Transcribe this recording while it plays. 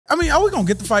I mean, are we gonna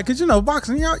get the fight? Cause you know,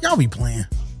 boxing, y'all be playing.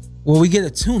 Well, we get a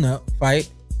tune-up fight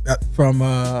from.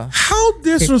 How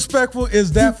disrespectful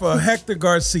is that for Hector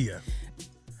Garcia?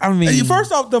 I mean,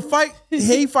 first off, the fight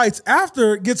he fights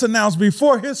after gets announced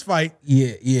before his fight.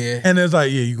 Yeah. And it's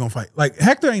like, yeah, you gonna fight. Like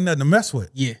Hector ain't nothing to mess with.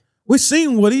 Yeah. We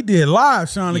seen what he did live,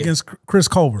 Shawn, against Chris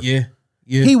Colbert. Yeah.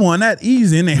 He won that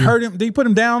easy, and they hurt him. Did he put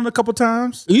him down a couple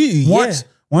times?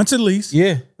 Once at least.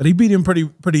 Yeah. But he beat him pretty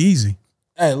easy.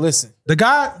 Hey, listen. The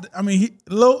guy, I mean, he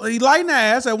lighting the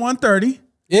ass at 130.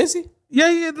 Is he? Yeah.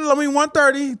 I mean,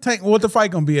 130. Tank, what the fight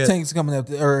gonna be at? Tank's coming up,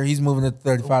 or he's moving up to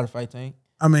 35 to fight Tank.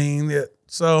 I mean, yeah,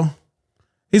 so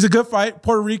he's a good fight.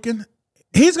 Puerto Rican.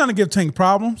 He's gonna give Tank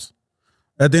problems.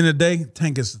 At the end of the day,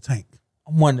 Tank is the Tank.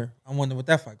 I wonder what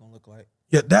that fight gonna look like.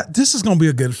 Yeah, this is gonna be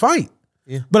a good fight.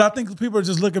 Yeah. But I think people are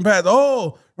just looking past,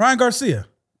 Ryan Garcia.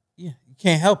 Yeah, you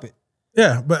can't help it.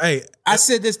 Yeah, but hey. I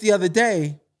said this the other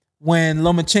day when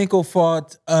Lomachenko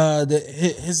fought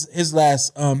his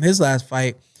last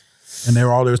fight. And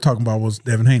all they was talking about was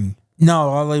Devin Haney. No,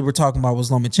 all they were talking about was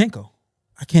Lomachenko.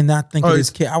 I cannot think of this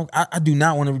kid. I do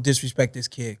not want to disrespect this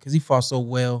kid because he fought so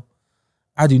well.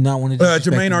 I do not want to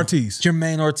disrespect Jermaine him. Ortiz.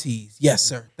 Jermaine Ortiz. Yes,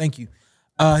 sir. Thank you.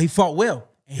 He fought well.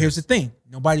 And here's the thing.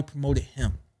 Nobody promoted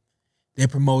him. They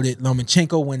promoted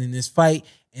Lomachenko winning this fight.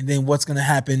 And then what's going to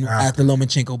happen after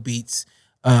Lomachenko beats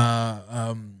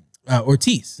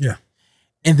Ortiz? Yeah.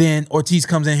 And then Ortiz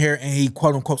comes in here and he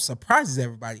quote unquote surprises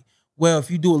everybody. Well,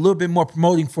 if you do a little bit more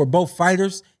promoting for both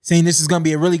fighters, saying this is going to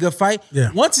be a really good fight,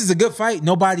 once it's a good fight,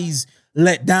 nobody's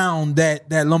let down that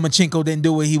Lomachenko didn't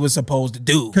do what he was supposed to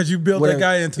do. Because you built that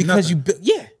guy into nothing.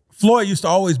 Floyd used to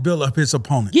always build up his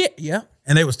opponent. Yeah.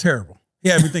 And they was terrible. He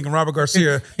had me thinking Robert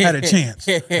Garcia had a chance.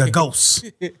 The ghost.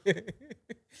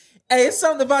 Hey, it's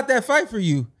something about that fight for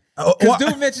you. Because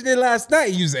dude mentioned it last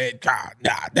night. You said, God,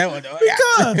 nah, that one.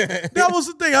 Because that was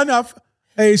the thing. I know.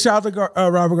 Hey, shout out to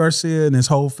Robert Garcia and his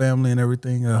whole family and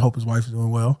everything. I hope his wife is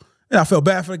doing well. And I felt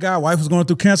bad for the guy. Wife was going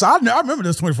through cancer. I remember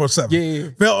this 24/7.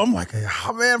 Yeah. I'm like,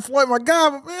 oh man, Floyd, my guy,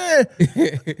 but man.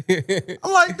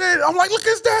 I'm like, look at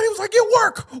his dad. He was like, yeah,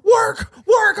 work.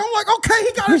 I'm like, okay,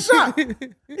 he got a shot.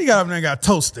 He got up there and got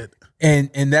toasted.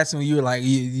 And that's when you were like,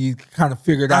 you kind of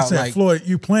figured out. I said, like, Floyd,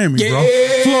 you playing me, bro.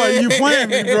 Floyd, you playing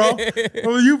me, bro.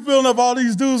 You building up all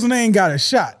these dudes and they ain't got a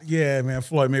shot. Yeah, man,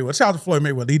 Floyd Mayweather. Shout out to Floyd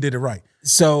Mayweather. He did it right.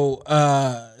 So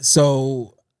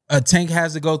Tank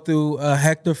has to go through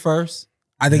Hector first.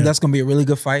 I think that's gonna be a really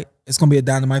good fight. It's gonna be a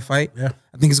dynamite fight. Yeah,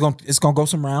 I think it's gonna go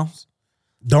some rounds.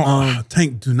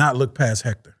 Tank, do not look past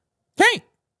Hector. Can't.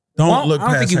 Don't look past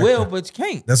Hector. I don't think he will, but you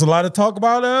can't. There's a lot of talk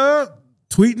about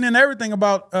tweeting and everything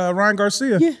about Ryan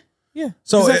Garcia. Yeah.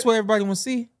 So that's what everybody wants to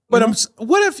see. But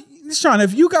what if, Shawn,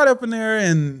 if you got up in there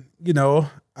and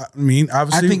I mean,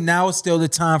 obviously, I think now is still the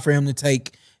time for him to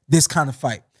take this kind of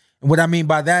fight. And what I mean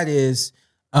by that is,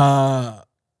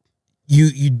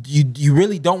 you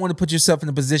really don't want to put yourself in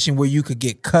a position where you could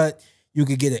get cut, you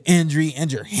could get an injury,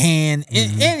 injure hand,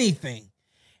 anything.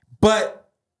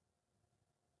 But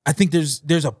I think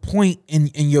there's a point in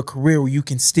your career where you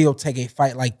can still take a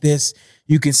fight like this.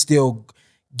 You can still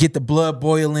get the blood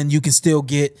boiling. You can still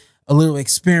get a little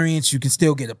experience. You can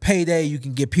still get a payday. You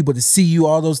can get people to see you.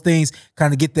 All those things,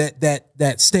 kind of get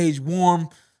that stage warm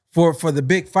for the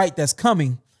big fight that's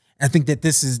coming. I think that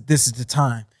this is the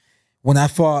time. When I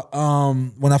fought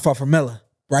for Miller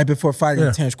right before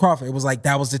fighting Terrence Crawford, it was like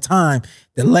that was the time,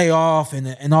 the layoff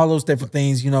and all those different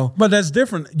things, But that's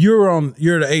different. You're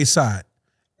the A side.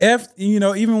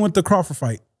 Even with the Crawford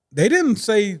fight, they didn't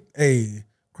say, hey,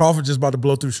 Crawford just about to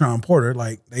blow through Shawn Porter.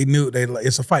 Like they knew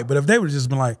it's a fight. But if they would have just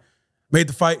been like, made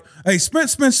the fight, hey, spin.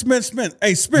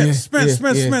 Hey, spin.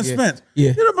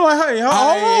 Yeah. You'd have been like, hey, hold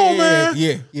on, man.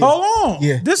 Yeah. Hold on.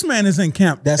 Yeah. This man is in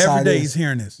camp. That's every how it day is. he's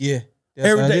hearing this. Yeah.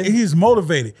 Every day he's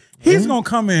motivated. He's gonna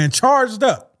come in charged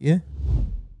up. Yeah.